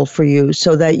valuable for you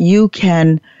so that you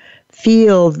can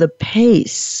feel the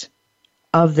pace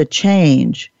of the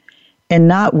change and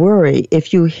not worry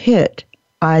if you hit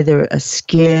either a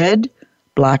skid,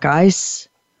 black ice,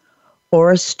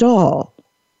 or a stall,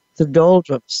 the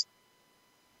doldrums.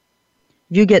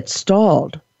 If you get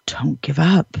stalled, don't give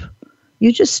up.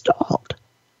 You just stalled.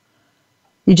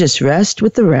 You just rest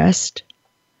with the rest,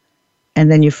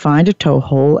 and then you find a toe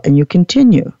hole and you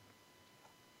continue.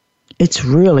 It's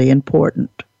really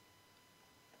important.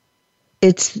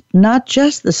 It's not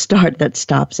just the start that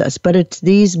stops us, but it's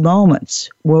these moments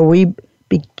where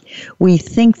we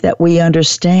think that we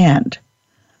understand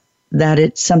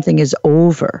that something is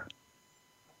over,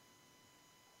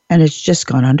 and it's just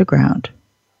gone underground.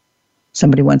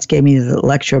 Somebody once gave me the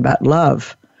lecture about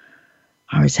love.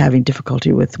 I was having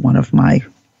difficulty with one of my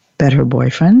better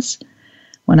boyfriends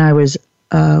when I was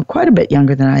quite a bit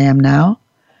younger than I am now.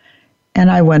 And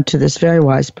I went to this very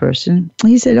wise person.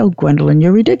 He said, "Oh, Gwendolyn,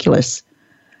 you're ridiculous.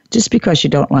 Just because you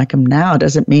don't like him now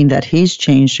doesn't mean that he's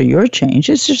changed or you're changed.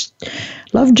 It's just,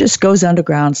 love just goes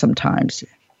underground sometimes.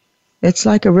 It's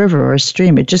like a river or a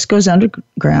stream. It just goes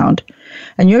underground.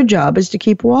 And your job is to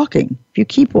keep walking. If you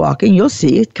keep walking, you'll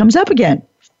see it comes up again.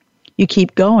 You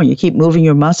keep going. You keep moving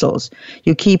your muscles.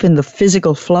 You keep in the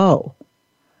physical flow.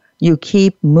 You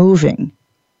keep moving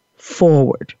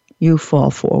forward. You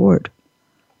fall forward.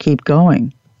 Keep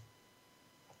going."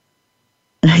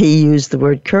 He used the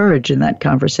word courage in that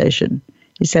conversation.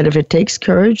 He said, if it takes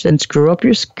courage, then screw up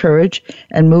your courage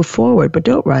and move forward, but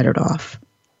don't write it off.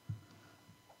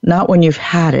 Not when you've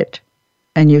had it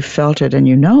and you've felt it and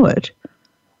you know it.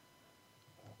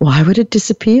 Why would it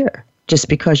disappear just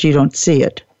because you don't see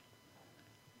it?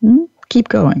 Keep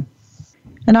going.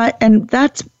 And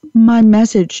that's my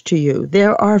message to you.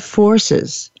 There are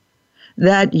forces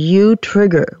that you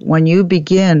trigger when you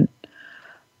begin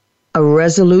a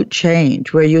resolute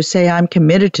change where you say, I'm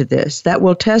committed to this, that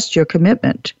will test your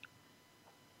commitment.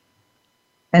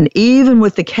 And even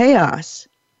with the chaos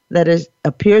that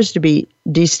appears to be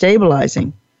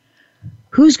destabilizing,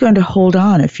 who's going to hold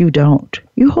on if you don't?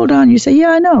 You hold on, you say,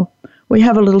 yeah, I know. We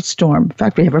have a little storm. In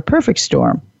fact, we have a perfect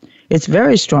storm. It's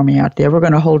very stormy out there. We're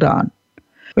going to hold on.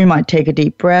 We might take a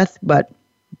deep breath, but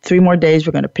 3 more days,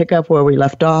 we're going to pick up where we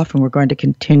left off and we're going to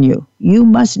continue. You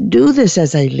must do this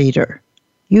as a leader.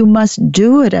 You must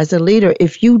do it as a leader.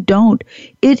 If you don't,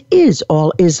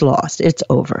 all is lost. It's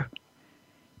over.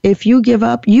 If you give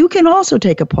up, you can also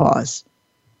take a pause.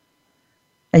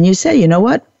 And you say, you know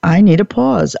what? I need a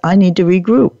pause. I need to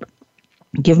regroup.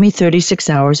 Give me 36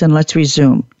 hours and let's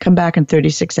resume. Come back in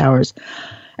 36 hours.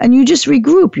 And you just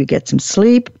regroup. You get some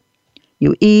sleep.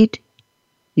 You eat.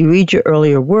 You read your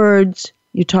earlier words.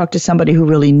 You talk to somebody who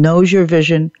really knows your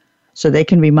vision so they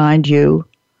can remind you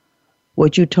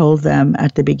what you told them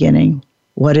at the beginning.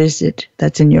 What is it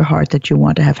that's in your heart that you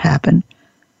want to have happen?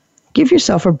 Give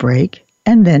yourself a break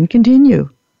and then continue.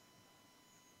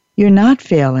 You're not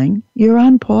failing. You're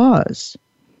on pause.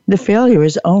 The failure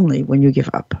is only when you give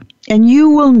up. And you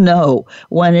will know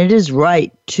when it is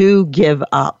right to give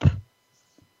up.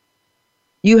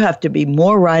 You have to be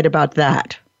more right about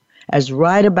that, as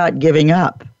right about giving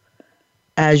up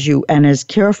and as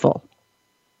careful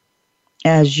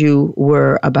as you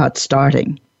were about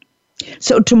starting.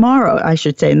 So tomorrow, I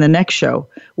should say, in the next show,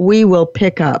 we will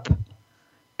pick up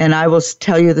and I will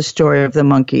tell you the story of the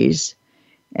monkeys.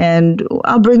 And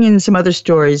I'll bring in some other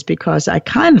stories because I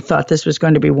kind of thought this was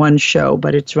going to be one show,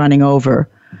 but it's running over.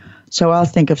 So I'll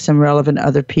think of some relevant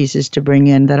other pieces to bring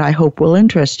in that I hope will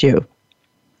interest you.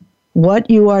 What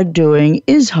you are doing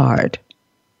is hard,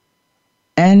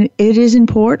 and it is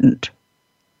important.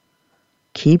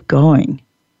 Keep going.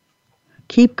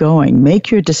 Keep going.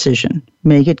 Make your decision.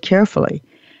 Make it carefully.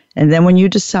 And then when you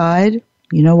decide,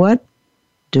 you know what?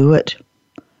 Do it.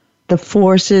 The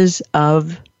forces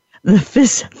of the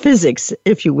physics,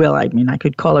 if you will, I mean, I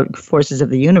could call it forces of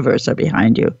the universe are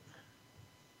behind you.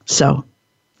 So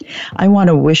I want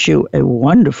to wish you a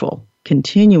wonderful,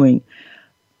 continuing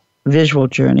visual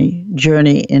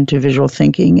journey into visual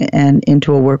thinking and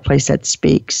into a workplace that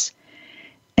speaks.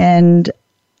 And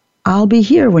I'll be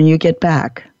here when you get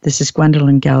back. This is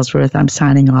Gwendolyn Galsworth. I'm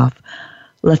signing off.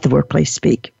 Let the workplace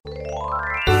speak.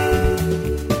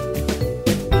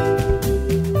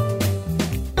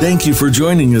 Thank you for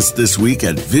joining us this week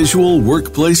at Visual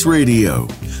Workplace Radio.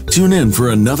 Tune in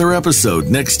for another episode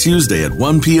next Tuesday at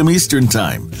 1 p.m. Eastern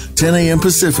Time, 10 a.m.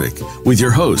 Pacific, with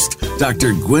your host,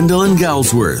 Dr. Gwendolyn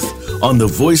Galsworth, on the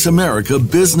Voice America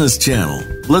Business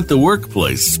Channel. Let the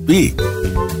workplace speak.